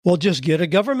Well, just get a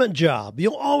government job.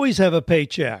 You'll always have a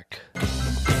paycheck.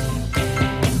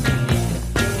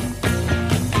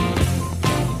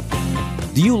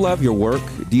 Do you love your work?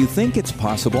 Do you think it's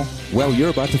possible? Well, you're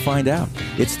about to find out.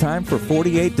 It's time for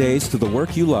 48 Days to the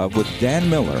Work You Love with Dan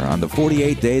Miller on the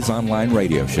 48 Days online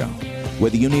radio show.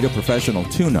 Whether you need a professional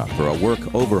tune-up or a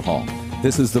work overhaul,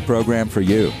 this is the program for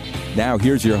you. Now,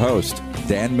 here's your host,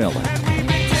 Dan Miller.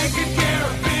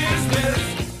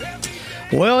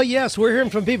 Well, yes, we're hearing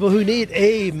from people who need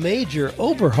a major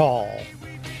overhaul.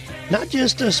 Not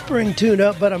just a spring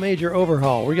tune-up, but a major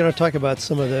overhaul. We're going to talk about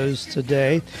some of those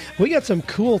today. We got some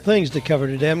cool things to cover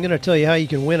today. I'm going to tell you how you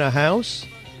can win a house,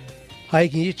 how you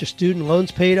can get your student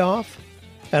loans paid off,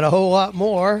 and a whole lot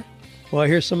more. Well,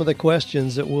 here's some of the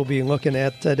questions that we'll be looking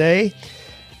at today.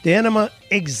 Dan, I'm an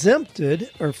exempted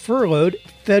or furloughed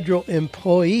federal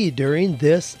employee during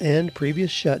this and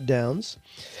previous shutdowns.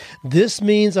 This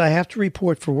means I have to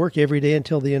report for work every day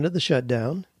until the end of the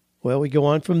shutdown. Well, we go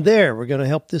on from there. We're going to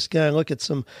help this guy look at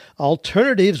some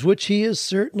alternatives, which he is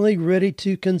certainly ready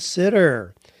to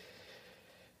consider.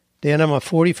 Dan, I'm a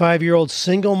 45-year-old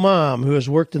single mom who has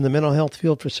worked in the mental health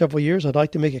field for several years. I'd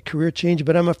like to make a career change,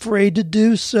 but I'm afraid to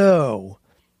do so.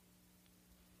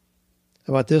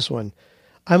 How about this one?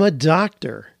 I'm a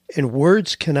doctor, and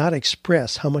words cannot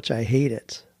express how much I hate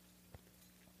it.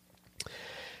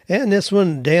 And this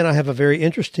one, Dan, I have a very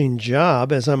interesting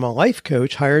job as I'm a life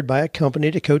coach hired by a company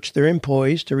to coach their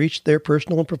employees to reach their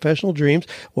personal and professional dreams.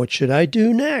 What should I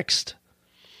do next?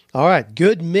 All right,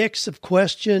 good mix of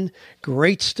question,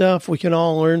 great stuff we can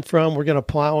all learn from. We're going to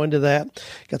plow into that.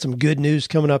 Got some good news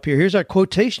coming up here. Here's our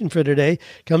quotation for today.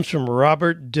 Comes from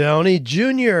Robert Downey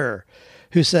Jr.,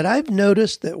 who said, I've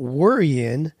noticed that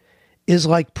worrying is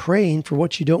like praying for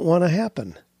what you don't want to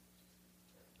happen.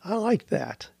 I like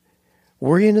that.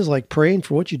 Worrying is like praying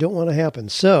for what you don't want to happen.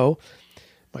 So,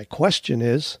 my question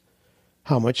is,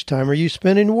 how much time are you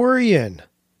spending worrying?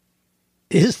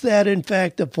 Is that, in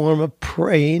fact, a form of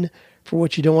praying for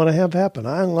what you don't want to have happen?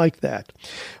 I like that.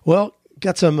 Well,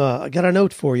 got a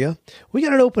note for you. We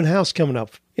got an open house coming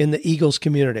up in the Eagles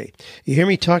community. You hear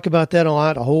me talk about that a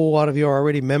lot. A whole lot of you are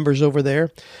already members over there.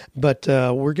 But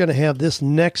we're going to have this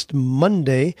next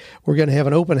Monday. We're going to have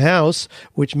an open house,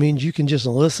 which means you can just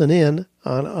listen in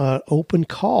on an open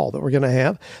call that we're going to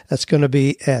have. That's going to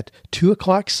be at 2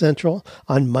 o'clock Central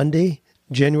on Monday,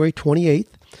 January 28th.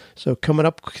 So coming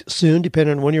up soon,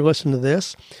 depending on when you're listening to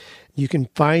this. You can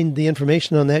find the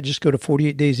information on that. Just go to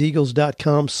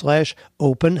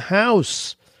 48dayseagles.com/open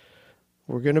house.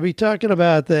 We're going to be talking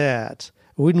about that.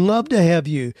 We'd love to have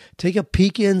you take a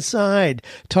peek inside.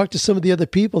 Talk to some of the other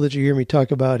people that you hear me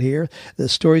talk about here. The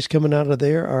stories coming out of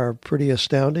there are pretty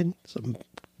astounding. Some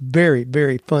very,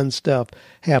 very fun stuff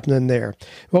happening there.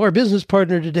 Well, our business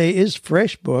partner today is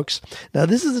FreshBooks. Now,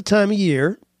 this is the time of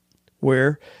year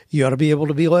where you ought to be able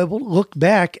to look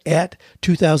back at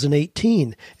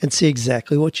 2018 and see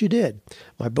exactly what you did.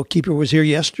 My bookkeeper was here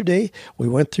yesterday. We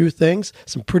went through things.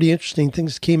 Some pretty interesting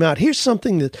things came out. Here's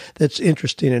something that's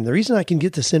interesting, and the reason I can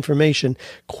get this information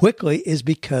quickly is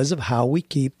because of how we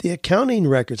keep the accounting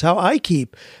records, how I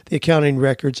keep the accounting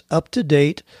records up to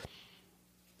date,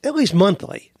 at least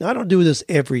monthly. Now, I don't do this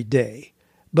every day,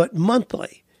 but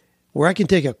monthly, where I can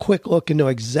take a quick look and know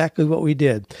exactly what we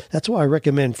did. That's why I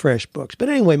recommend FreshBooks. But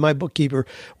anyway, my bookkeeper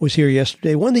was here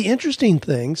yesterday. One of the interesting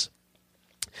things,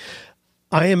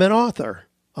 I am an author.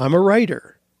 I'm a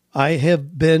writer. I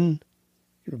have been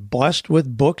blessed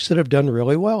with books that have done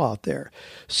really well out there.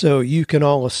 So you can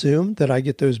all assume that I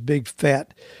get those big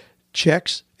fat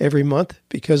checks every month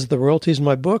because of the royalties in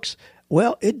my books.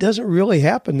 Well, it doesn't really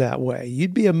happen that way.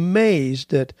 You'd be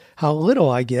amazed at how little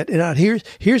I get. And here's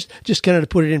just kind of to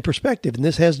put it in perspective, and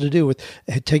this has to do with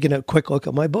taking a quick look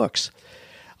at my books.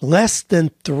 Less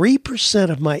than 3%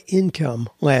 of my income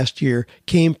last year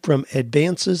came from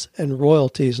advances and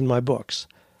royalties in my books.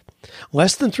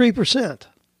 Less than 3%.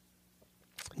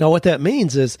 Now, what that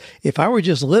means is if I were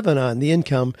just living on the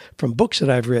income from books that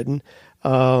I've written,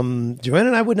 Joanne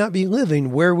and I would not be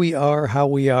living where we are, how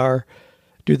we are,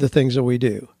 do the things that we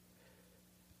do.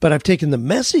 But I've taken the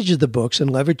message of the books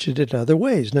and leveraged it in other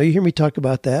ways. Now, you hear me talk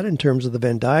about that in terms of the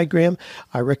Venn diagram.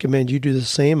 I recommend you do the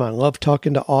same. I love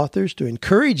talking to authors to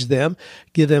encourage them,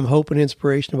 give them hope and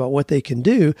inspiration about what they can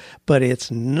do, but it's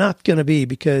not going to be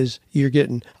because you're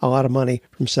getting a lot of money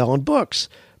from selling books.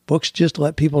 Books just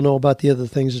let people know about the other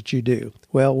things that you do.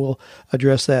 Well, we'll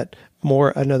address that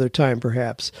more another time,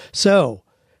 perhaps. So,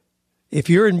 if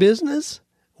you're in business,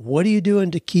 what are you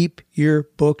doing to keep your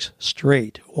books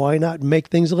straight? Why not make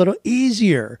things a little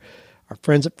easier? Our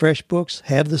friends at FreshBooks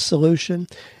have the solution.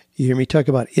 You hear me talk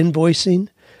about invoicing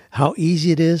how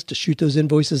easy it is to shoot those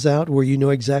invoices out where you know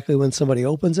exactly when somebody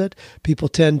opens it. People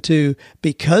tend to,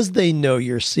 because they know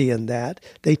you're seeing that,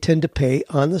 they tend to pay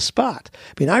on the spot.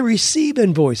 I mean, I receive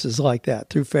invoices like that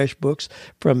through FreshBooks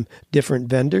from different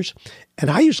vendors, and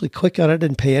I usually click on it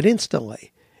and pay it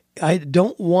instantly. I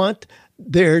don't want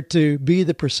there to be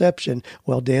the perception,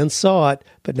 well, Dan saw it,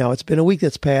 but now it's been a week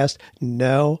that's passed.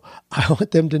 No, I want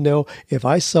them to know if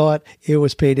I saw it, it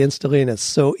was paid instantly, and it's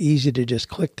so easy to just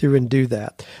click through and do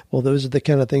that. Well, those are the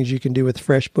kind of things you can do with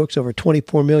FreshBooks. Over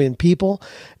 24 million people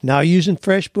now using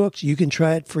FreshBooks. You can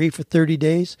try it free for 30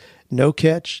 days. No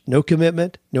catch, no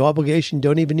commitment, no obligation.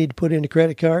 Don't even need to put in a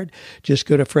credit card. Just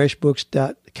go to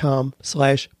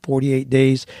freshbooks.com/48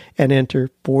 days and enter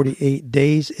 48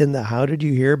 days in the How Did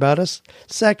You Hear About Us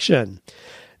section.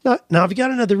 Now I've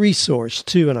got another resource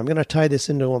too, and I'm going to tie this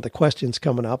into one of the questions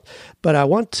coming up.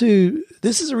 But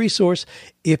this is a resource.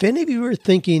 If any of you are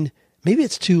thinking maybe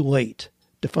it's too late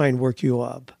to find work you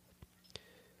love,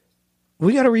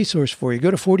 we got a resource for you.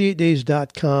 Go to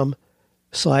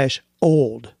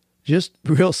 48days.com/old. Just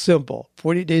real simple,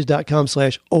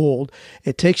 48days.com/old.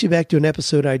 It takes you back to an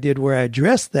episode I did where I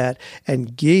addressed that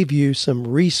and gave you some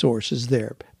resources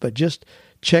there. But just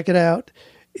check it out.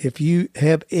 If you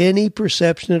have any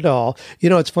perception at all,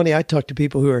 it's funny. I talk to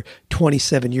people who are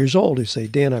 27 years old who say,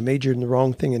 Dan, I majored in the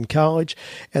wrong thing in college.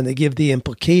 And they give the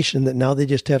implication that now they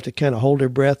just have to kind of hold their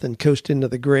breath and coast into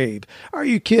the grave. Are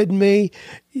you kidding me?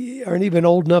 You aren't even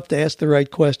old enough to ask the right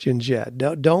questions yet.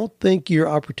 Don't think your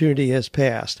opportunity has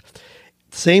passed.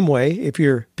 Same way if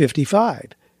you're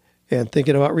 55 and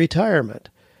thinking about retirement.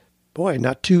 Boy,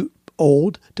 not too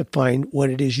old to find what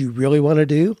it is you really want to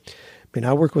do. I mean,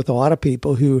 I work with a lot of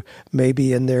people who may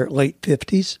be in their late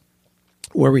 50s,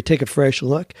 where we take a fresh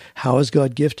look. How has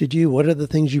God gifted you? What are the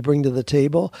things you bring to the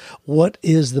table? What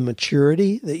is the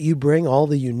maturity that you bring, all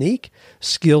the unique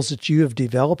skills that you have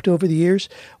developed over the years?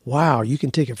 Wow, you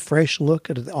can take a fresh look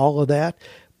at all of that,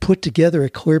 put together a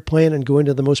clear plan, and go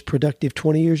into the most productive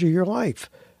 20 years of your life.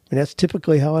 I mean, that's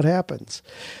typically how it happens.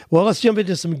 Well, let's jump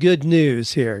into some good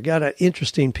news here. Got an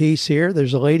interesting piece here.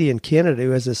 There's a lady in Canada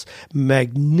who has this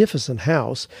magnificent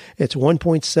house. It's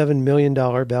 $1.7 million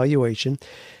valuation,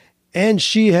 and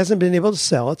she hasn't been able to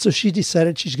sell it, so she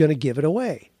decided she's going to give it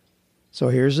away. So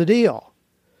here's the deal.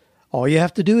 All you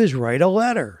have to do is write a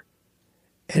letter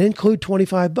and include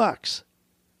 $25.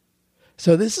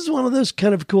 So this is one of those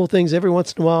kind of cool things every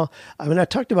once in a while. I mean, I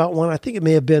talked about one, I think it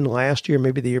may have been last year,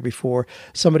 maybe the year before.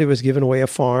 Somebody was giving away a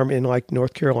farm in like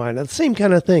North Carolina. The same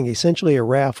kind of thing, essentially a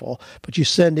raffle, but you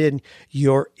send in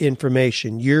your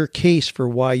information, your case for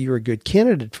why you're a good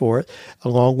candidate for it,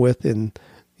 along with, it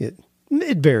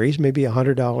varies, maybe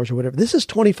 $100 or whatever. This is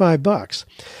 $25.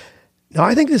 Now,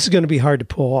 I think this is going to be hard to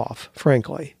pull off,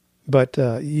 frankly, but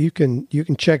you can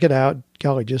check it out.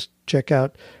 Golly, just check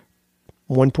out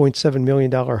 $1.7 million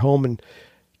home in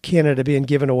Canada being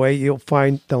given away. You'll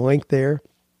find the link there.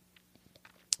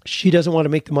 She doesn't want to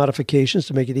make the modifications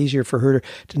to make it easier for her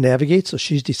to navigate, so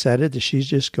she's decided that she's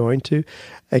just going to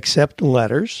accept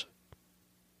letters,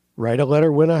 write a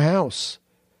letter, win a house.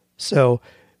 So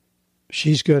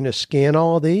she's going to scan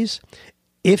all of these.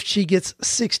 If she gets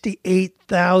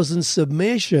 68,000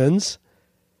 submissions,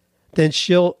 then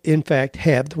she'll, in fact,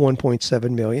 have the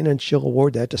 $1.7 million, and she'll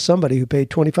award that to somebody who paid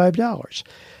 $25.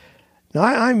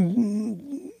 Now,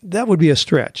 that would be a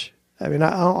stretch. I mean,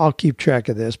 I'll keep track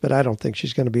of this, but I don't think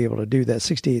she's going to be able to do that.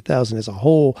 68,000 is a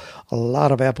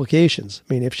lot of applications.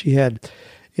 I mean, if she had,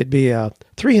 it'd be a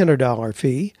 $300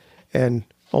 fee and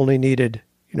only needed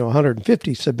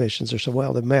 150 submissions or so.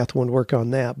 Well, the math wouldn't work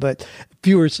on that, but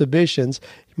fewer submissions,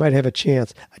 you might have a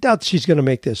chance. I doubt she's going to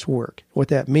make this work. What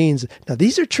that means, now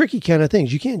these are tricky kind of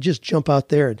things. You can't just jump out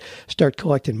there and start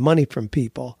collecting money from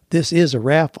people. This is a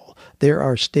raffle. There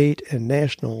are state and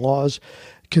national laws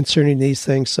concerning these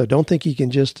things, so don't think you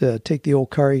can just take the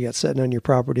old car you got sitting on your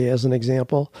property as an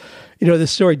example.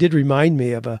 This story did remind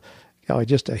me of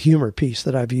just a humor piece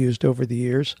that I've used over the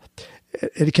years.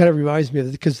 It kind of reminds me of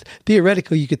it because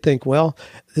theoretically you could think, well,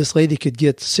 this lady could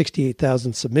get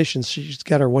 68,000 submissions. She's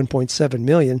got her 1.7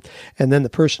 million. And then the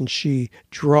person she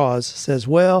draws says,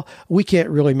 well, we can't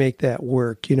really make that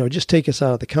work. Just take us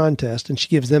out of the contest. And she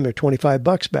gives them their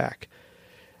 $25 back.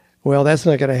 Well, that's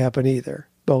not going to happen either.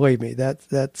 Believe me,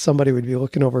 that somebody would be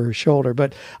looking over her shoulder.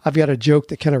 But I've got a joke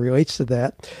that kind of relates to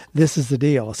that. This is the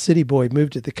deal. A city boy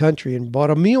moved to the country and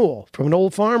bought a mule from an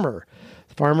old farmer.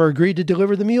 The farmer agreed to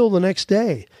deliver the mule the next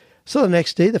day. So the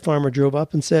next day, the farmer drove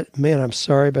up and said, man, I'm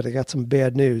sorry, but I got some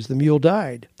bad news. The mule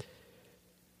died.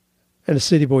 And the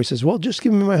city boy says, well, just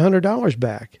give me my $100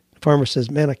 back. The farmer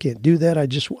says, man, I can't do that.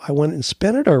 I went and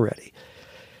spent it already.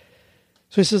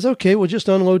 So he says, okay, well, just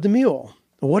unload the mule.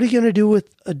 What are you going to do with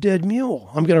a dead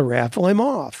mule? I'm going to raffle him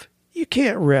off. You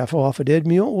can't raffle off a dead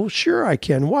mule. Well, sure I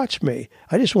can. Watch me.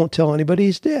 I just won't tell anybody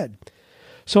he's dead.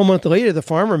 So a month later, the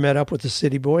farmer met up with the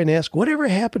city boy and asked, whatever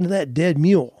happened to that dead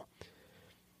mule?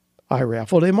 I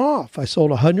raffled him off. I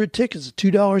sold 100 tickets at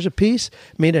 $2 a piece,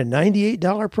 made a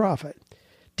 $98 profit.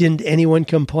 Didn't anyone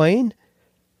complain?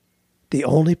 The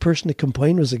only person to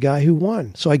complain was the guy who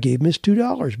won. So I gave him his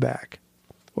 $2 back.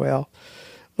 Well,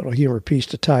 little humor piece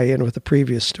to tie in with the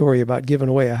previous story about giving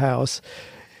away a house.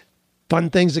 Fun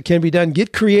things that can be done.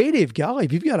 Get creative. Golly,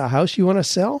 if you've got a house you want to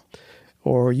sell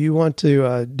or you want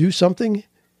to do something,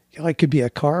 it could be a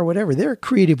car or whatever. There are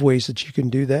creative ways that you can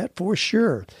do that for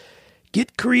sure.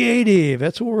 Get creative.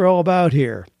 That's what we're all about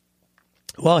here.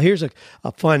 Well, here's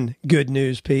a fun good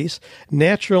news piece.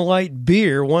 Natural Light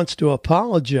Beer wants to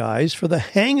apologize for the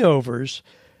hangovers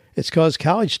it's caused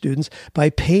college students by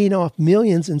paying off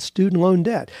millions in student loan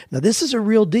debt. Now, this is a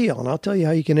real deal, and I'll tell you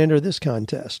how you can enter this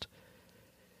contest.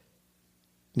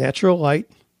 Natural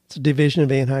Light, it's a division of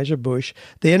Anheuser-Busch.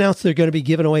 They announced they're going to be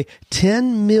giving away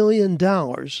 $10 million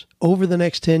over the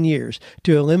next 10 years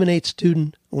to eliminate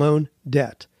student loan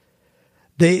debt.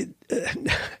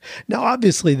 Now,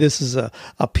 obviously, this is a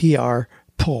PR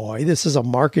ploy. This is a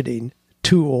marketing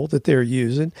tool that they're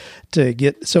using to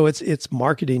get, so it's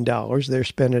marketing dollars they're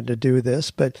spending to do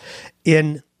this. But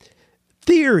in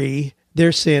theory,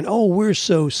 they're saying, oh, we're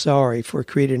so sorry for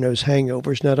creating those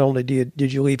hangovers. Not only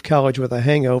did you leave college with a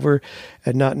hangover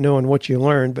and not knowing what you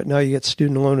learned, but now you get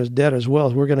student loan debt as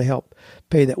well. We're going to help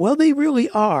pay that. Well, they really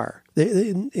are.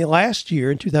 Last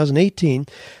year, in 2018,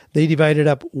 they divided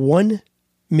up $1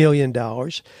 million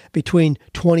between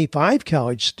 25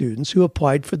 college students who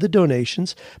applied for the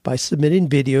donations by submitting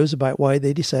videos about why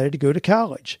they decided to go to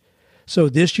college. So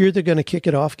this year, they're going to kick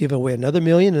it off, give away another $1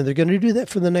 million, and they're going to do that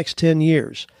for the next 10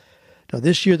 years. Now,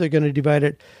 this year, they're going to divide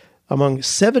it among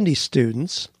 70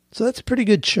 students. So that's a pretty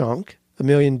good chunk, $1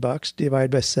 million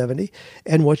divided by 70.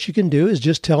 And what you can do is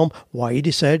just tell them why you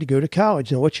decided to go to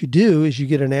college. Now, what you do is you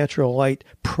get a Natural Light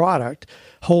product,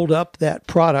 hold up that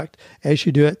product as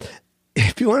you do it.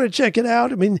 If you want to check it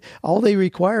out, I mean, all they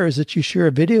require is that you share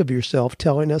a video of yourself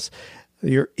telling us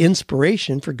your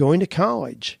inspiration for going to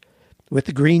college with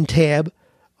the green tab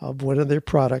of one of their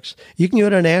products. You can go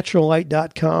to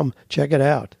naturallight.com, check it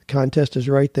out. The contest is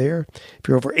right there. If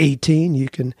you're over 18, you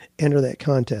can enter that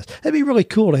contest. That'd be really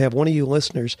cool to have one of you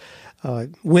listeners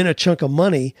win a chunk of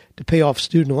money to pay off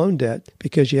student loan debt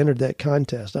because you entered that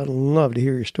contest. I'd love to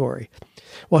hear your story.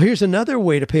 Well, here's another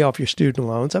way to pay off your student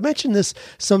loans. I mentioned this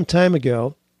some time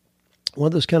ago. One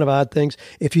of those kind of odd things.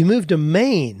 If you move to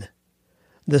Maine,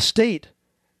 the state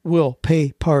will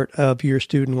pay part of your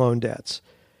student loan debts.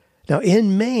 Now,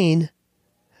 in Maine,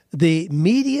 the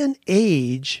median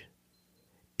age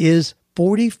is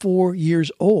 44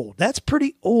 years old. That's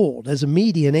pretty old as a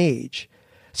median age.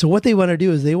 So what they want to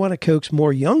do is they want to coax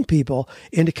more young people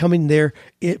into coming there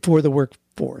for the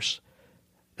workforce.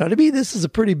 Now, to me, this is a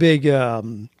pretty big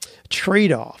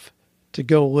trade-off to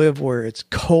go live where it's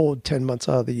cold 10 months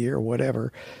out of the year or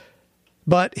whatever.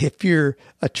 But if you're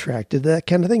attracted to that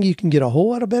kind of thing, you can get a whole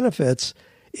lot of benefits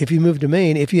if you move to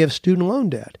Maine, if you have student loan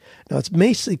debt. Now, it's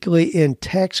basically in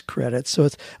tax credits, so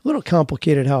it's a little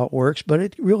complicated how it works, but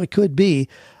it really could be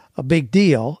a big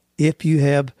deal if you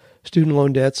have student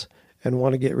loan debts and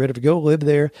want to get rid of it. Go live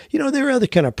there. You know, there are other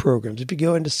kind of programs. If you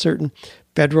go into certain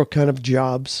federal kind of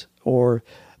jobs or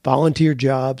volunteer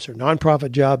jobs or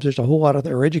nonprofit jobs, there's a whole lot of,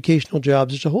 or educational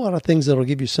jobs, there's a whole lot of things that'll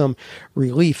give you some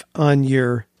relief on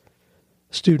your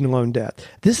student loan debt.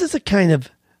 This is a kind of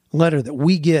letter that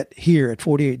we get here at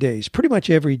 48 Days, pretty much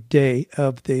every day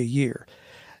of the year.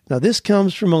 Now, this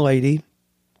comes from a lady.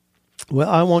 Well,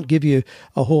 I won't give you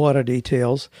a whole lot of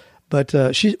details,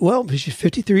 but she's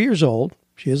 53 years old.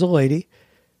 She is a lady.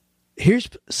 Here's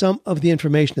some of the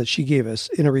information that she gave us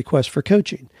in a request for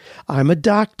coaching. I'm a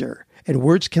doctor, and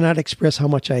words cannot express how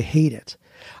much I hate it.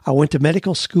 I went to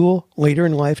medical school later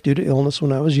in life due to illness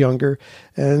when I was younger,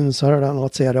 and so I don't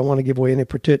want to give away any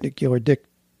particular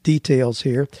details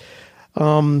here.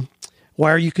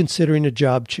 Why are you considering a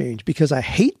job change? Because I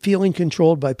hate feeling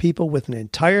controlled by people with an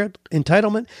entire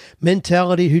entitlement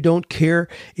mentality who don't care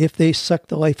if they suck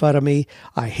the life out of me.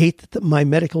 I hate that my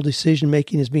medical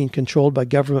decision-making is being controlled by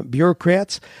government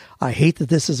bureaucrats. I hate that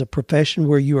this is a profession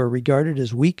where you are regarded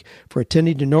as weak for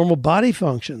attending to normal body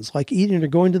functions like eating or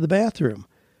going to the bathroom.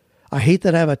 I hate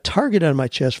that I have a target on my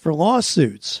chest for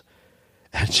lawsuits.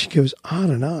 And she goes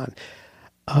on and on.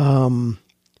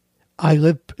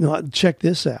 Check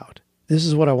this out. This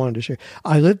is what I wanted to share.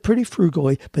 I live pretty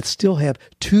frugally, but still have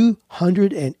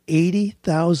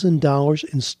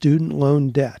 $280,000 in student loan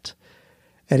debt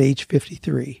at age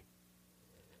 53.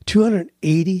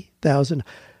 $280,000.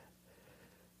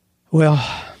 Well,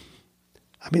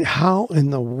 I mean, how in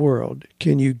the world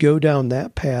can you go down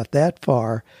that path that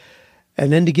far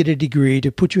and then to get a degree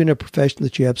to put you in a profession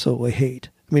that you absolutely hate?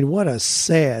 I mean, what a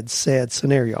sad, sad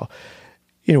scenario.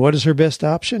 You know, what is her best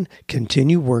option?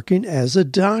 Continue working as a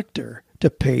doctor to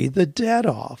pay the debt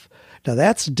off. Now,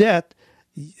 that's debt.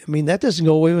 I mean, that doesn't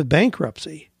go away with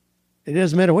bankruptcy. It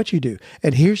doesn't matter what you do.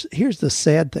 And here's the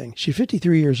sad thing. She's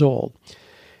 53 years old.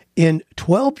 In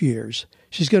 12 years,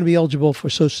 she's going to be eligible for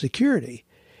Social Security.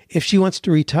 If she wants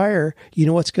to retire, you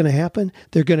know what's going to happen?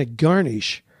 They're going to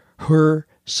garnish her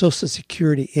Social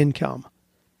Security income.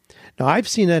 Now, I've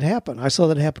seen that happen. I saw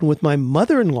that happen with my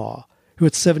mother-in-law, who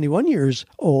at 71 years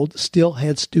old still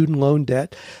had student loan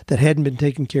debt that hadn't been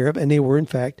taken care of, and they were, in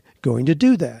fact, going to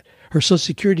do that. Her Social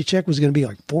Security check was going to be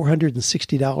like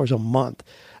 $460 a month.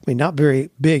 I mean, not very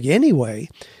big anyway,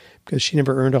 because she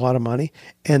never earned a lot of money,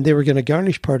 and they were going to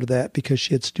garnish part of that because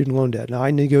she had student loan debt. Now,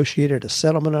 I negotiated a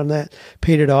settlement on that,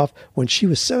 paid it off when she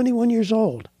was 71 years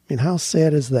old. I mean, how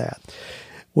sad is that?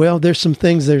 Well, there's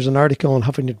an article in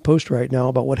Huffington Post right now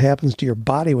about what happens to your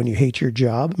body when you hate your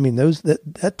job. I mean,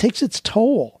 that takes its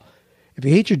toll. If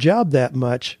you hate your job that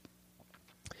much,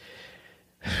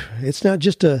 it's not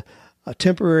just a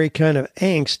temporary kind of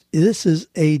angst. This is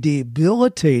a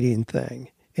debilitating thing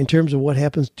in terms of what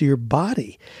happens to your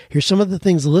body. Here's some of the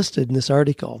things listed in this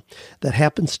article that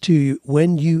happens to you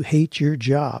when you hate your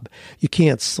job. You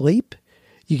can't sleep.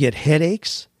 You get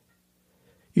headaches.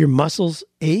 Your muscles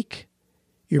ache.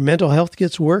 Your mental health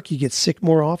gets worse. You get sick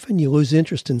more often. You lose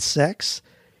interest in sex.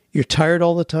 You're tired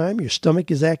all the time. Your stomach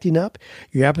is acting up.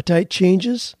 Your appetite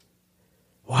changes.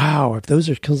 Wow, if those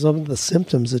are some of the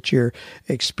symptoms that you're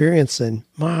experiencing,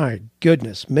 my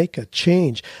goodness, make a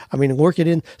change. I mean, work it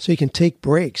in so you can take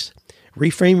breaks,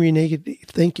 reframe your negative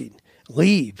thinking,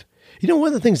 leave. You know, one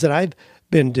of the things that I've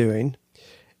been doing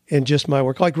in just my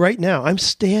work, like right now, I'm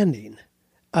standing.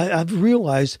 I've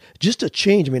realized just a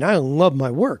change. I mean, I love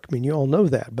my work. I mean, you all know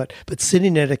that. But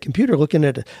sitting at a computer, looking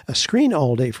at a screen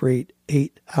all day for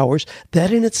eight hours,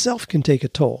 that in itself can take a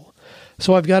toll.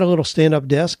 So I've got a little stand-up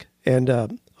desk. And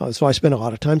so I spend a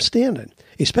lot of time standing,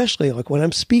 especially like when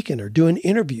I'm speaking or doing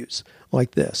interviews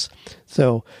like this.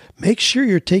 So make sure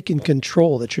you're taking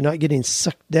control, that you're not getting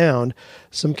sucked down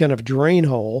some kind of drain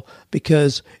hole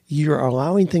because you're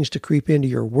allowing things to creep into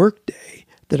your workday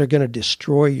that are going to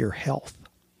destroy your health.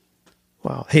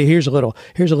 Wow. Hey, here's a little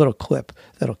clip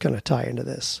that'll kind of tie into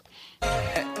this.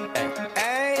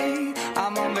 I'm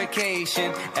on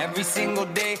vacation every single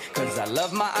day because I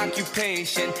love my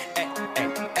occupation.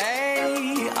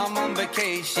 I'm on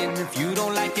vacation. If you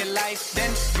don't like your life,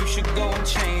 then you should go and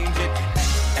change it.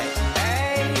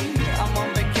 I'm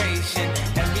on vacation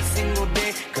every single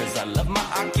day because I love my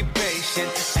occupation.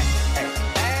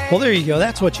 Well, there you go.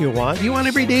 That's what you want. You want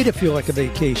every day to feel like a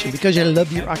vacation because you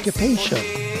love your occupation.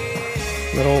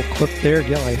 Little clip there.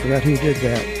 Yeah, I forgot who did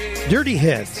that. Dirty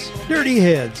Heads. Their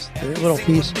little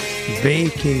piece,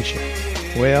 Vacation.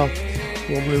 Well,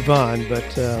 we'll move on, but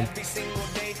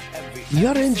you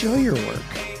got to enjoy your work.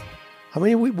 I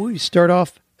mean, we start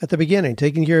off at the beginning,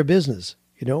 taking care of business,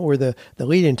 you know, where the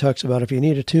lead-in talks about if you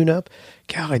need a tune-up,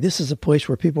 golly, this is a place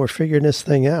where people are figuring this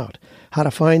thing out, how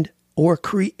to find or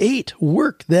create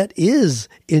work that is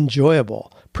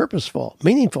enjoyable, purposeful,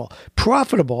 meaningful,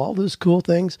 profitable, all those cool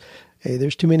things. Hey,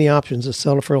 there's too many options to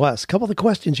settle for less. A couple of the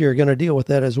questions here are going to deal with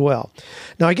that as well.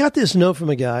 Now, I got this note from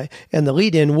a guy, and the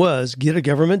lead-in was, get a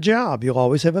government job. You'll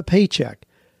always have a paycheck.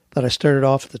 That I started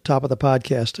off at the top of the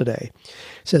podcast today. It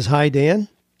says, hi, Dan.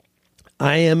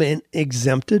 I am an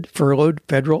exempted, furloughed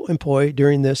federal employee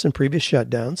during this and previous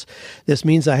shutdowns. This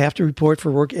means I have to report for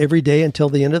work every day until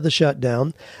the end of the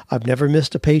shutdown. I've never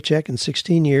missed a paycheck in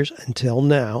 16 years until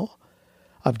now.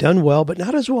 I've done well, but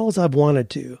not as well as I've wanted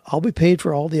to. I'll be paid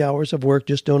for all the hours of work,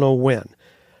 just don't know when.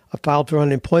 I filed for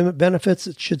unemployment benefits.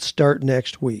 It should start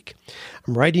next week.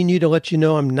 I'm writing you to let you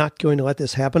know I'm not going to let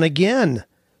this happen again.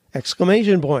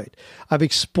 Exclamation point. I've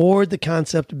explored the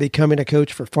concept of becoming a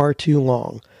coach for far too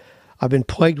long. I've been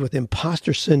plagued with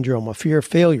imposter syndrome, a fear of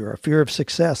failure, a fear of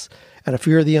success, and a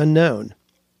fear of the unknown.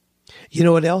 You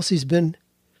know what else he's been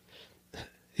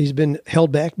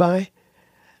held back by?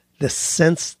 The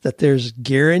sense that there's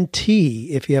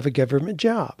guarantee if you have a government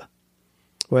job.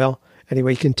 Well,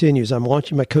 anyway, he continues. I'm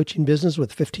launching my coaching business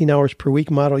with 15 hours per week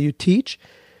model you teach.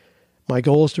 My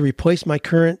goal is to replace my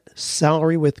current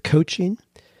salary with coaching.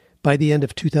 By the end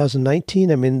of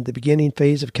 2019, I'm in the beginning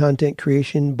phase of content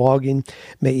creation, blogging,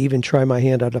 may even try my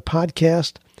hand at a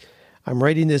podcast. I'm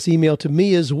writing this email to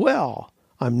me as well.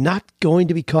 I'm not going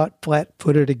to be caught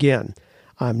flat-footed again.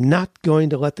 I'm not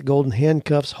going to let the golden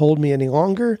handcuffs hold me any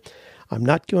longer. I'm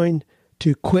not going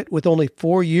to quit with only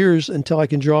 4 years until I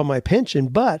can draw my pension,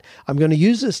 but I'm going to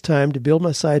use this time to build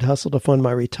my side hustle to fund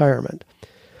my retirement.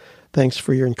 Thanks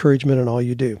for your encouragement and all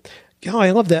you do. God,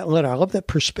 I love that letter. I love that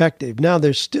perspective. Now,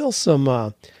 there's still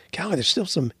some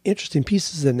interesting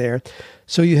pieces in there.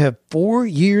 So you have 4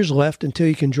 years left until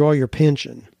you can draw your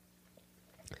pension.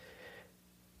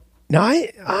 Now,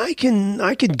 I can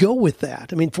go with that.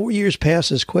 I mean, 4 years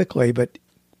passes quickly, but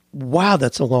wow,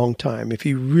 that's a long time. If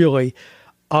you really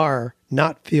are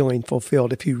not feeling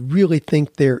fulfilled, if you really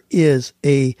think there is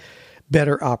a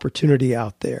better opportunity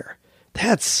out there,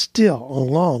 that's still a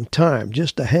long time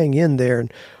just to hang in there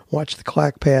and watch the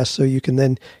clock pass so you can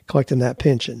then collect on that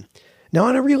pension. Now,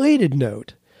 on a related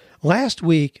note, last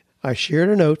week I shared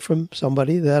a note from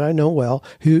somebody that I know well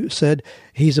who said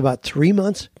he's about 3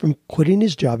 months from quitting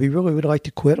his job. He really would like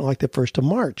to quit on like the 1st of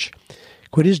March.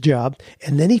 Quit his job,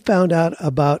 and then he found out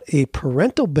about a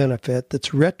parental benefit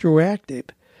that's retroactive.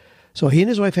 So he and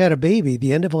his wife had a baby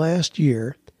the end of last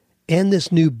year, and this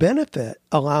new benefit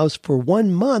allows for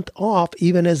 1 month off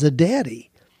even as a daddy.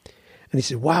 And he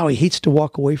said, wow, he hates to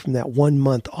walk away from that 1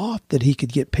 month off that he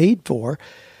could get paid for.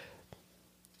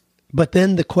 But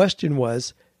then the question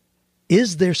was,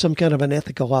 is there some kind of an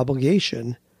ethical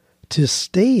obligation to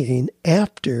staying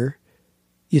after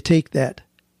you take that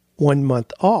 1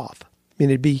 month off? I mean,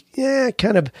 it'd be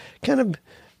kind of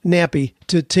nappy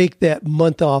to take that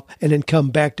month off and then come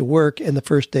back to work and the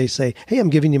first day say, hey, I'm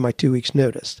giving you my 2 weeks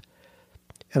notice.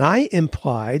 And I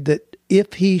implied that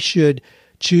if he should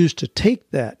choose to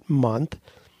take that month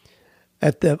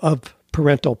of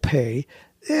parental pay,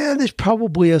 there's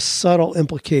probably a subtle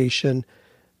implication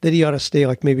that he ought to stay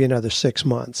like maybe another 6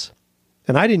 months.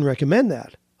 And I didn't recommend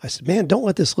that. I said, man, don't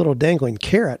let this little dangling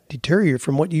carrot deter you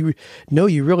from what you know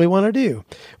you really want to do.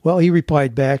 Well, he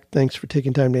replied back, thanks for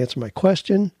taking time to answer my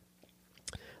question.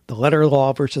 The letter of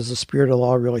law versus the spirit of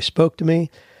law really spoke to me.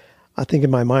 I think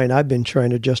in my mind, I've been trying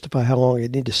to justify how long I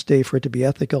need to stay for it to be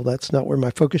ethical. That's not where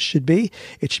my focus should be.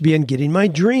 It should be on getting my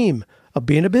dream of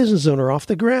being a business owner off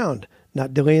the ground,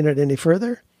 not delaying it any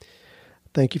further.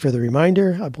 Thank you for the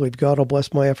reminder. I believe God will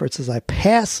bless my efforts as I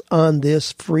pass on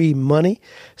this free money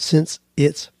since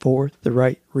it's for the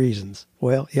right reasons.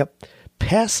 Well, yep,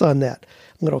 pass on that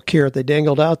little carrot they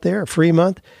dangled out there, a free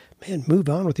month. Man, move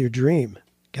on with your dream.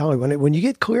 Golly, when you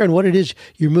get clear on what it is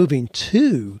you're moving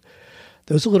to,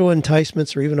 those little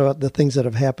enticements or even about the things that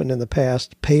have happened in the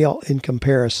past pale in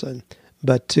comparison.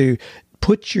 But to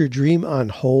put your dream on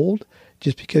hold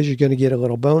just because you're going to get a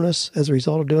little bonus as a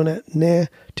result of doing it,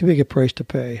 too big a price to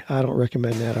pay. I don't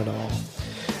recommend that at all.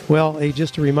 Well,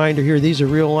 just a reminder here, these are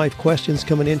real-life questions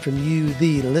coming in from you,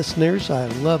 the listeners. I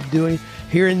love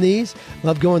hearing these,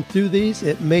 love going through these.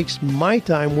 It makes my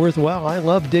time worthwhile. I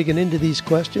love digging into these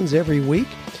questions every week.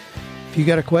 If you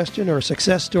got a question or a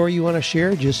success story you want to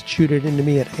share, just shoot it into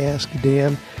me at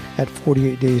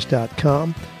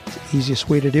askdan@48days.com. It's the easiest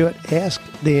way to do it,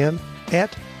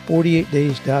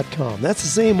 askdan@48days.com. That's the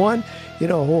same one. A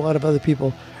whole lot of other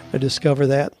people discover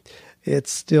that. It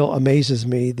still amazes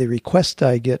me the requests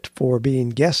I get for being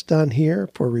guest on here,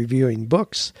 for reviewing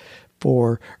books,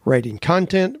 for writing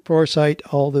content for our site,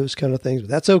 all those kind of things. But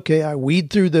that's okay. I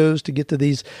weed through those to get to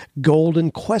these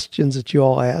golden questions that you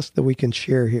all ask that we can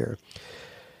share here.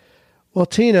 Well,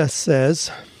 Tina says,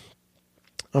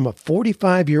 I'm a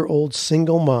 45-year-old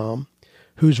single mom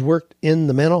who's worked in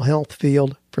the mental health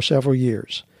field for several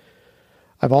years.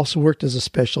 I've also worked as a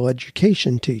special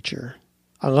education teacher.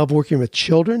 I love working with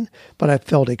children, but I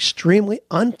felt extremely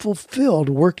unfulfilled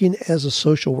working as a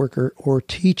social worker or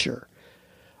teacher.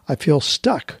 I feel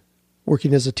stuck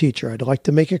working as a teacher. I'd like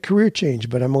to make a career change,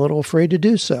 but I'm a little afraid to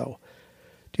do so.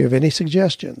 Do you have any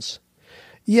suggestions?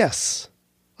 Yes,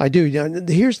 I do.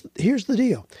 Here's the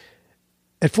deal.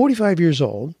 At 45 years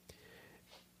old,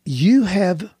 you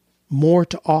have more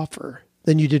to offer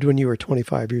than you did when you were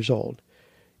 25 years old.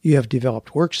 You have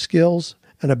developed work skills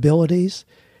and abilities,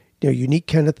 unique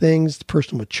kind of things,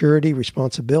 personal maturity,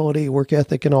 responsibility, work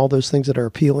ethic, and all those things that are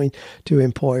appealing to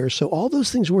employers. So all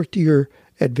those things work to your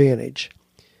advantage.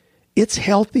 It's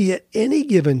healthy at any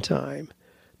given time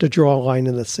to draw a line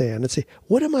in the sand and say,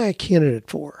 what am I a candidate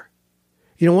for?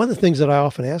 One of the things that I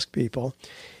often ask people,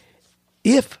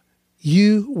 if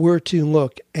you were to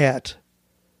look at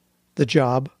the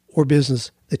job or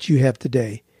business that you have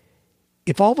today,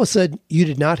 if all of a sudden you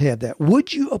did not have that,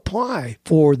 would you apply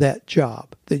for that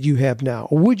job that you have now?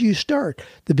 Or would you start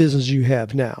the business you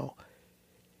have now?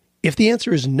 If the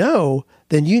answer is no,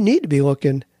 then you need to be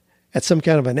looking at some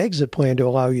kind of an exit plan to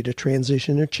allow you to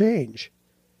transition or change.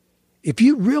 If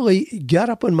you really got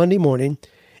up on Monday morning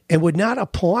and would not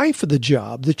apply for the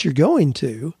job that you're going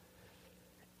to,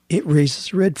 it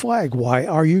raises a red flag. Why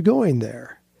are you going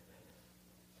there?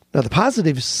 Now, the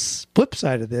positive flip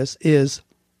side of this is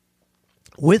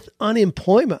with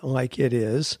unemployment like it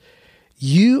is,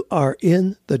 you are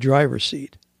in the driver's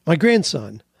seat. My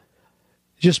grandson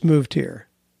just moved here,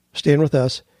 staying with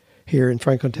us here in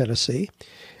Franklin, Tennessee,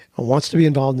 and wants to be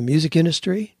involved in the music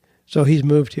industry, so he's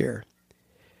moved here.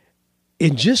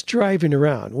 In just driving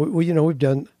around, we've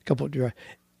done a couple of drives.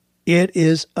 It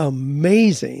is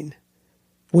amazing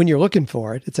when you're looking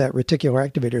for it. It's that reticular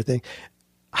activator thing.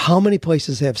 How many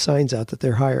places have signs out that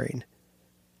they're hiring?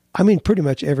 I mean, pretty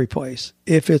much every place.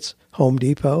 If it's Home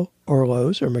Depot or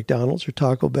Lowe's or McDonald's or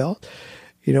Taco Bell,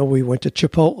 we went to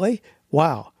Chipotle.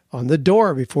 Wow. On the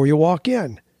door before you walk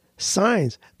in,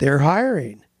 signs, they're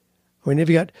hiring. I mean, if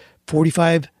you got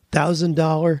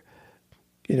 $45,000,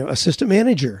 assistant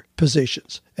manager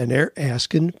positions, and they're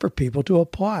asking for people to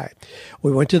apply.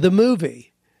 We went to the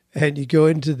movie, and you go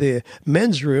into the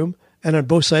men's room, and on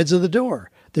both sides of the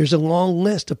door, there's a long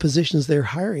list of positions they're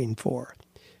hiring for.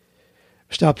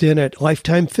 Stopped in at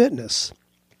Lifetime Fitness.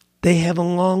 They have a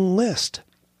long list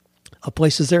of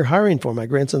places they're hiring for. My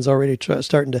grandson's already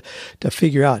starting to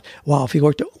figure out, wow, if he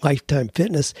worked at Lifetime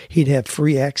Fitness, he'd have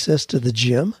free access to the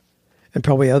gym and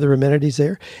probably other amenities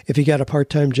there. If he got a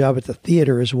part-time job at the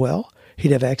theater as well,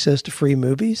 he'd have access to free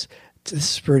movies.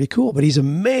 This is pretty cool. But he's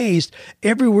amazed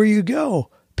everywhere you go,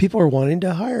 people are wanting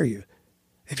to hire you.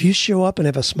 If you show up and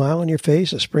have a smile on your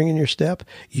face, a spring in your step,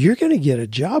 you're going to get a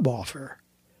job offer.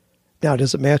 Now,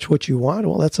 does it match what you want?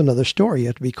 Well, that's another story. You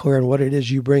have to be clear on what it is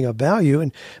you bring of value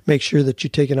and make sure that you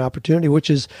take an opportunity, which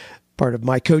is part of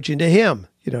my coaching to him.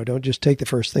 Don't just take the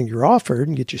first thing you're offered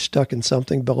and get you stuck in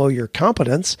something below your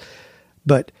competence,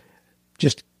 but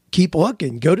just keep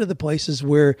looking. Go to the places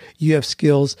where you have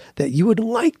skills that you would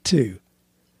like to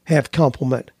have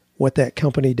complement what that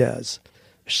company does.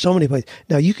 There's so many places.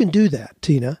 Now, you can do that,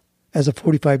 Tina, as a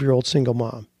 45-year-old single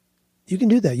mom. You can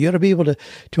do that. You got to be able to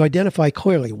identify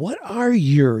clearly, what are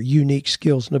your unique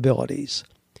skills and abilities?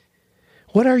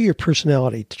 What are your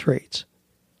personality traits?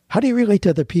 How do you relate to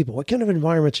other people? What kind of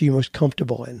environments are you most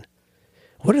comfortable in?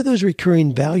 What are those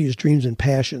recurring values, dreams, and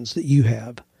passions that you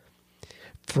have?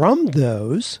 From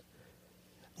those,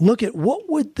 look at what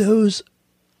would those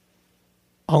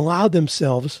allow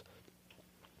themselves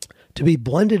to be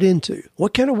blended into.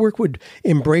 What kind of work would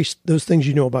embrace those things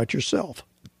you know about yourself?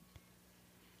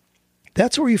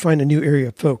 That's where you find a new area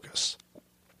of focus.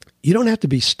 You don't have to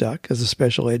be stuck as a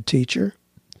special ed teacher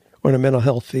or in a mental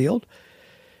health field.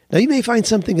 Now, you may find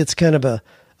something that's kind of a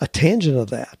tangent of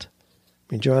that.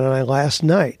 I mean, John and I last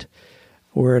night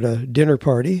were at a dinner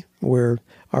party where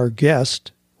our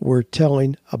guests were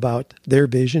telling about their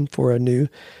vision for a new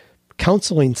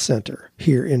counseling center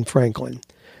here in Franklin.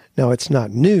 Now, it's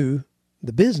not new.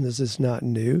 The business is not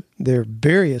new. They're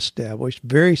very established,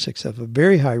 very successful,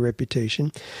 very high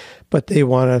reputation, but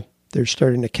they're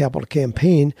starting a capital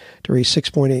campaign to raise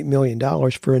 $6.8 million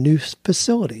for a new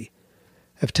facility.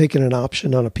 Have taken an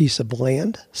option on a piece of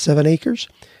land, 7 acres,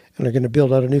 and are going to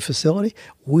build out a new facility.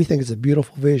 We think it's a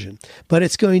beautiful vision, but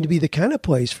it's going to be the kind of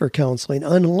place for counseling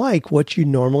unlike what you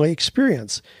normally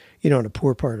experience, in a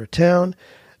poor part of town,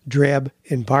 drab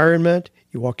environment.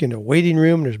 You walk into a waiting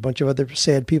room, there's a bunch of other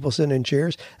sad people sitting in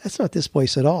chairs. That's not this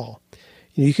place at all.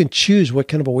 You can choose what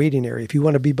kind of a waiting area. If you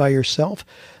want to be by yourself,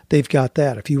 they've got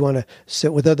that. If you want to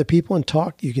sit with other people and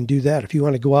talk, you can do that. If you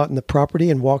want to go out in the property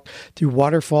and walk through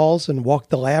waterfalls and walk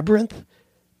the labyrinth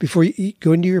before you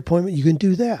go into your appointment, you can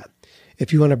do that.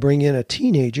 If you want to bring in a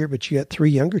teenager, but you got 3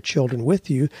 younger children with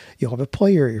you, you'll have a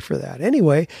play area for that.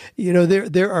 Anyway,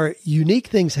 there are unique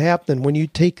things happening when you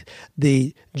take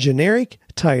the generic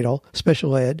title,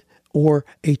 special ed, or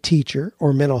a teacher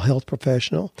or mental health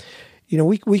professional.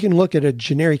 We can look at a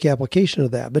generic application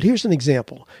of that. But here's an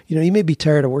example. You may be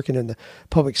tired of working in the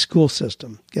public school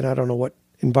system. Again, I don't know what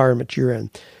environment you're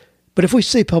in. But if we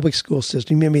say public school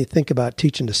system, you may think about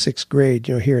teaching to 6th grade,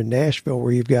 here in Nashville,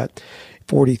 where you've got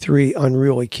 43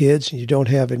 unruly kids and you don't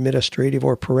have administrative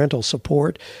or parental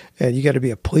support, and you got to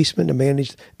be a policeman to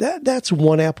manage that. That's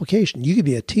one application. You could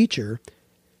be a teacher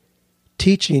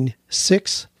teaching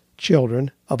 6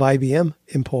 children of IBM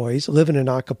employees living in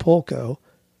Acapulco,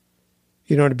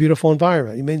 in a beautiful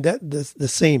environment. You mean that the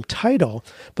same title,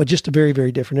 but just a very,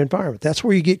 very different environment. That's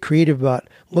where you get creative about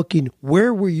looking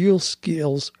where will your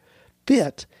skills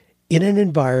fit in an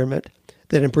environment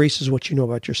that embraces what you know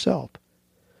about yourself.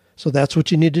 So that's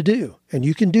what you need to do. And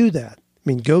you can do that.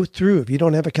 Go through. If you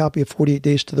don't have a copy of 48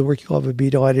 Days to the Work You Love, I'd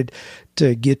be delighted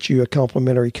to get you a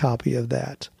complimentary copy of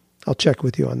that. I'll check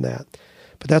with you on that.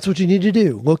 But that's what you need to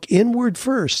do. Look inward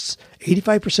first.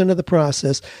 85% of the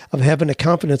process of having a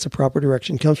confidence of proper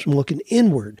direction comes from looking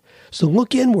inward. So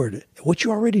look inward at what you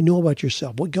already know about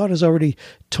yourself, what God has already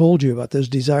told you about those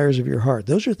desires of your heart.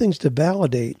 Those are things to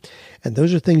validate, and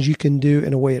those are things you can do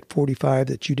in a way at 45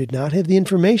 that you did not have the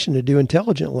information to do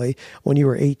intelligently when you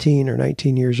were 18 or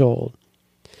 19 years old.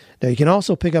 Now, you can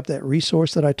also pick up that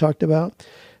resource that I talked about,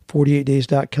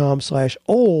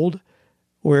 48days.com/old,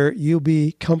 where you'll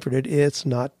be comforted. It's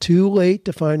not too late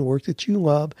to find work that you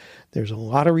love. There's a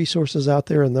lot of resources out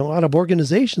there and a lot of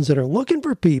organizations that are looking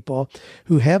for people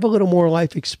who have a little more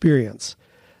life experience.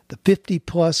 The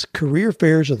 50-plus career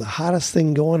fairs are the hottest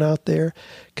thing going out there.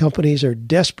 Companies are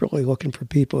desperately looking for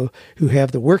people who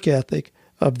have the work ethic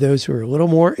of those who are a little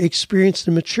more experienced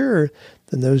and mature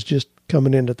than those just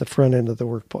coming in at the front end of the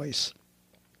workplace.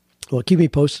 Well, keep me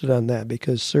posted on that,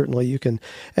 because certainly you can.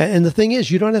 And the thing is,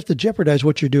 you don't have to jeopardize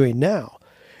what you're doing now.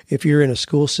 If you're in a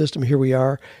school system, here we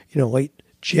are, late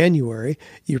January,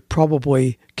 you're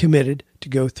probably committed to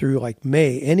go through like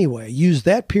May anyway. Use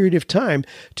that period of time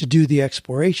to do the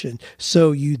exploration,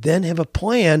 so you then have a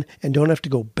plan and don't have to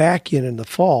go back in the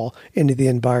fall into the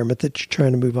environment that you're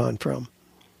trying to move on from.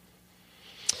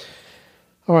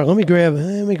 All right, let me grab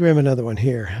another one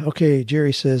here. Okay,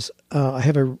 Jerry says, I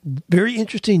have a very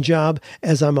interesting job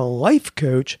as I'm a life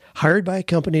coach hired by a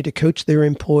company to coach their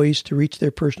employees to reach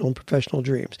their personal and professional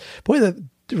dreams. Boy,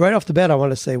 right off the bat, I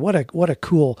want to say, what a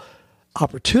cool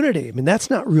opportunity. I mean, that's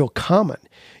not real common.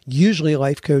 Usually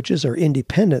life coaches are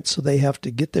independent, so they have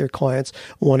to get their clients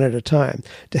one at a time.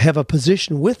 To have a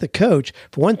position with a coach,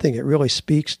 for one thing, it really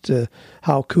speaks to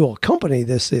how cool a company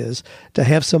this is, to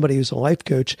have somebody who's a life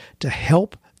coach to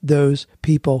help those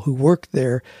people who work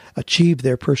there achieve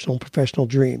their personal and professional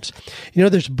dreams.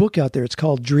 There's a book out there, it's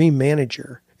called Dream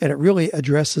Manager, and it really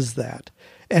addresses that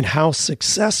and how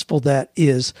successful that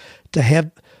is to have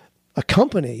a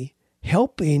company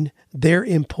helping their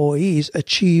employees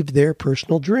achieve their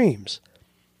personal dreams.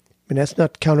 I mean, that's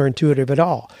not counterintuitive at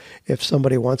all. If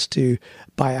somebody wants to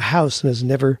buy a house and has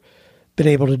never been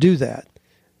able to do that,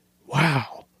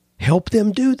 wow, help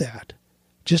them do that.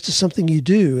 Just as something you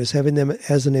do is having them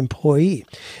as an employee.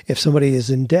 If somebody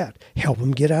is in debt, help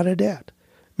them get out of debt.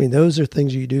 I mean, those are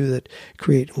things you do that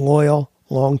create loyal,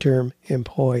 long-term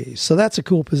employees. So that's a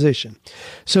cool position.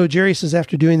 So Jerry says,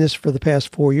 after doing this for the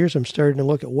past 4 years, I'm starting to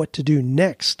look at what to do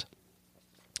next.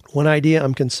 One idea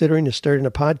I'm considering is starting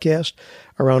a podcast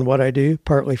around what I do,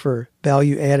 partly for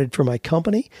value added for my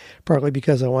company, partly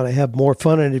because I want to have more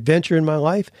fun and adventure in my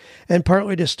life, and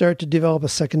partly to start to develop a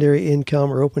secondary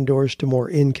income or open doors to more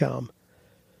income.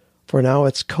 For now,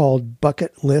 it's called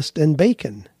Bucket List and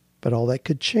Bacon, but all that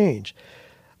could change.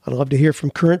 I'd love to hear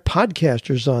from current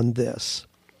podcasters on this.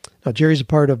 Now, Jerry's a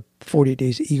part of 48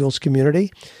 Days Eagles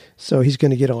community, so he's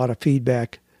going to get a lot of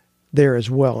feedback there as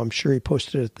well. I'm sure he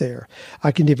posted it there.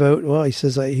 I can devote, well, he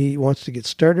says he wants to get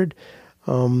started.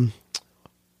 I know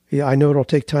it'll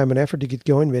take time and effort to get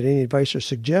going, but any advice or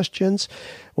suggestions?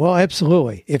 Well,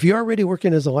 absolutely. If you're already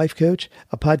working as a life coach,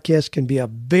 a podcast can be a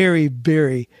very,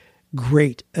 very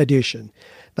great addition.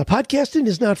 Now, podcasting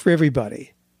is not for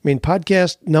everybody. I mean,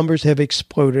 podcast numbers have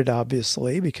exploded,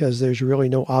 obviously, because there's really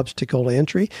no obstacle to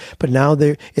entry. But now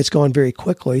it's gone very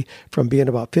quickly from being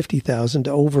about 50,000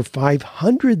 to over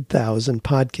 500,000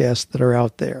 podcasts that are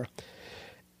out there.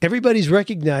 Everybody's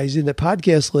recognizing that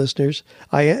podcast listeners,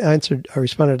 I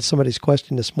responded to somebody's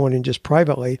question this morning just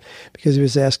privately because he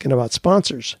was asking about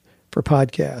sponsors for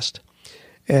podcast.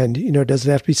 And, does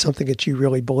it have to be something that you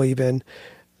really believe in?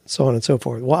 So on and so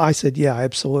forth. Well, I said, yeah,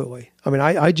 absolutely. I mean,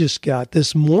 I just got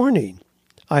this morning,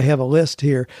 I have a list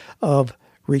here of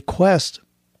requests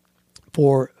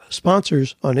for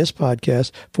sponsors on this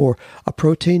podcast for a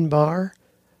protein bar,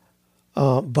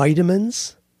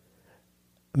 vitamins,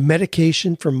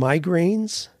 medication for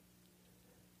migraines,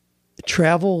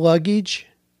 travel luggage.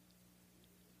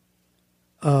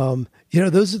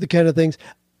 Those are the kind of things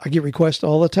I get requests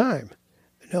all the time.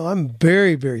 I'm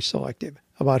very, very selective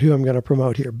about who I'm going to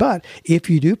promote here. But if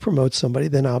you do promote somebody,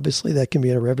 then obviously that can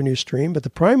be a revenue stream. But the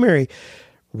primary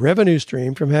revenue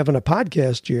stream from having a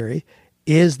podcast, Jerry,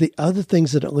 is the other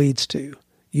things that it leads to.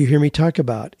 You hear me talk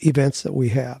about events that we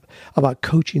have, about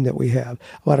coaching that we have,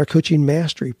 about our coaching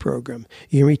mastery program.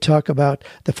 You hear me talk about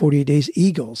the 48 Days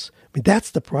Eagles. I mean,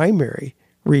 that's the primary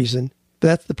reason.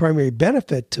 That's the primary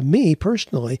benefit to me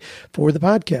personally for the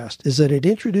podcast, is that it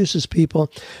introduces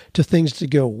people to things to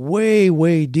go way,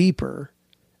 way deeper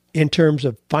in terms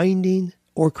of finding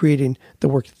or creating the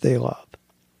work that they love.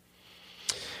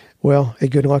 Well, hey,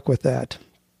 good luck with that.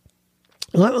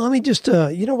 Let me just,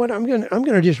 you know what? I'm going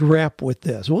to just wrap with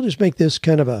this. We'll just make this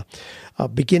kind of a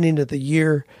beginning of the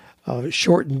year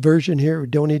shortened version here. We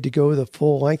don't need to go the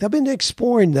full length. I've been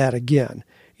exploring that again.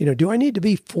 Do I need to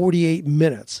be 48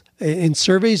 minutes? In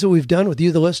surveys that we've done with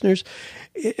you, the listeners,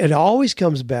 it always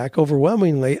comes back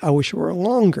overwhelmingly, I wish it were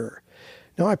longer.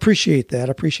 Now, I appreciate that.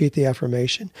 I appreciate the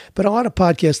affirmation. But a lot of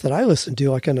podcasts that I listen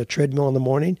to, like on a treadmill in the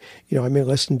morning, I may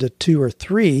listen to 2 or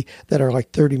 3 that are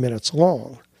like 30 minutes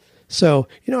long. So,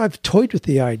 I've toyed with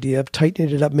the idea of tightening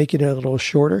it up, making it a little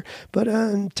shorter. But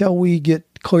until we get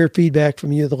clear feedback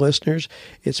from you, the listeners,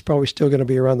 it's probably still going to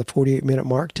be around the 48-minute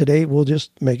mark. Today, we'll just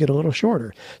make it a little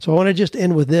shorter. So I want to just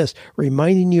end with this,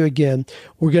 reminding you again,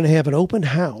 we're going to have an open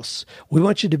house. We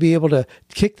want you to be able to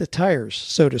kick the tires,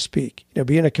 so to speak.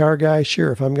 Being a car guy,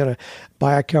 sure, if I'm going to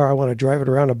buy a car, I want to drive it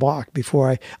around a block before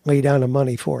I lay down the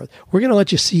money for it. We're going to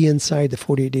let you see inside the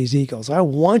 48 Days Eagles. I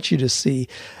want you to see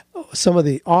some of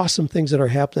the awesome things that are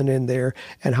happening in there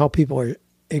and how people are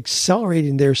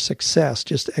accelerating their success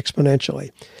just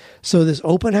exponentially. So this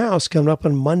open house coming up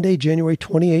on Monday, January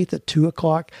 28th at 2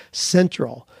 o'clock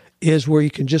Central is where you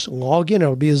can just log in.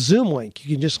 It'll be a Zoom link.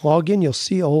 You can just log in. You'll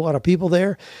see a whole lot of people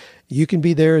there. You can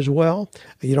be there as well.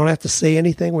 You don't have to say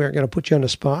anything. We aren't going to put you on the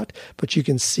spot, but you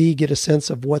can get a sense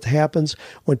of what happens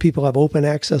when people have open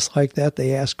access like that.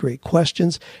 They ask great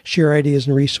questions, share ideas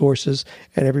and resources,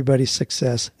 and everybody's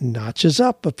success notches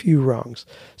up a few rungs.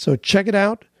 So check it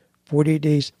out. 48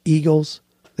 Days Eagles.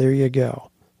 There you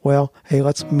go. Well, hey,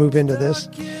 let's move into this.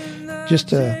 Just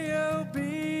to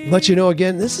let you know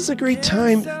again, this is a great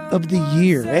time of the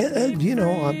year.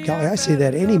 I say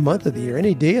that any month of the year,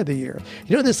 any day of the year.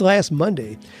 This last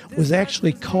Monday was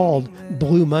actually called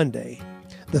Blue Monday.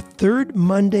 The third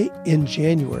Monday in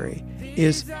January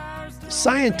is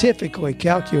scientifically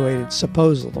calculated,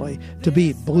 supposedly, to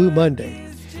be Blue Monday.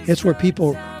 It's where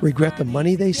people regret the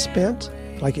money they spent,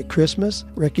 like at Christmas,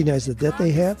 recognize the debt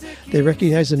they have. They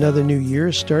recognize another new year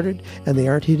has started and they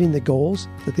aren't hitting the goals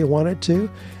that they wanted to.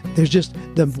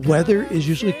 The weather is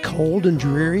usually cold and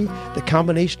dreary. The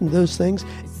combination of those things,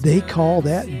 they call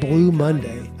that Blue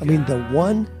Monday. The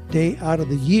one day out of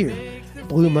the year,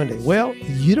 Blue Monday. Well,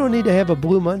 you don't need to have a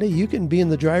Blue Monday. You can be in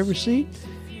the driver's seat.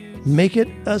 Make it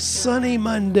a sunny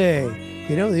Monday.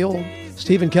 The old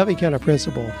Stephen Covey kind of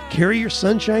principle. Carry your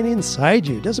sunshine inside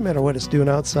you. Doesn't matter what it's doing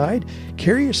outside.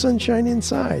 Carry your sunshine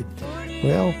inside.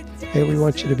 Well, hey, we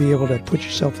want you to be able to put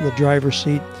yourself in the driver's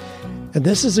seat. And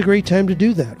this is a great time to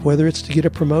do that, whether it's to get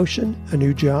a promotion, a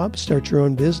new job, start your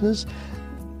own business.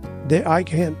 I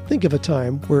can't think of a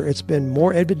time where it's been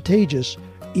more advantageous,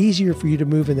 easier for you to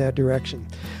move in that direction.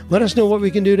 Let us know what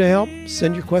we can do to help.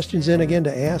 Send your questions in again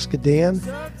to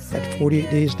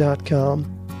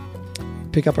askdan@48days.com.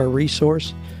 Pick up our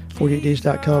resource,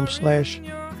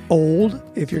 48days.com/old,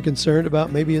 if you're concerned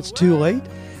about maybe it's too late.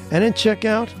 And then check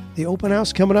out the open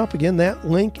house coming up. Again, that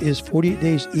link is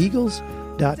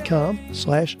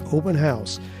 48dayseagles.com/open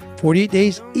house.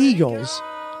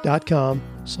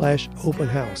 48dayseagles.com/open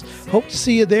house. Hope to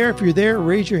see you there. If you're there,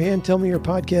 raise your hand. Tell me you're a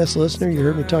podcast listener. You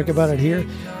heard me talk about it here.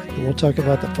 And we'll talk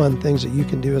about the fun things that you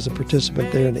can do as a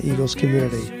participant there in the Eagles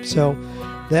community. So,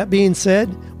 that being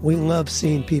said, we love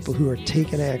seeing people who are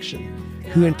taking action,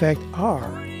 who in fact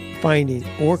are finding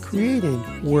or creating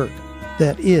work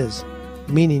that is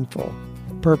meaningful,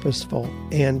 purposeful,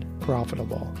 and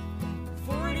profitable.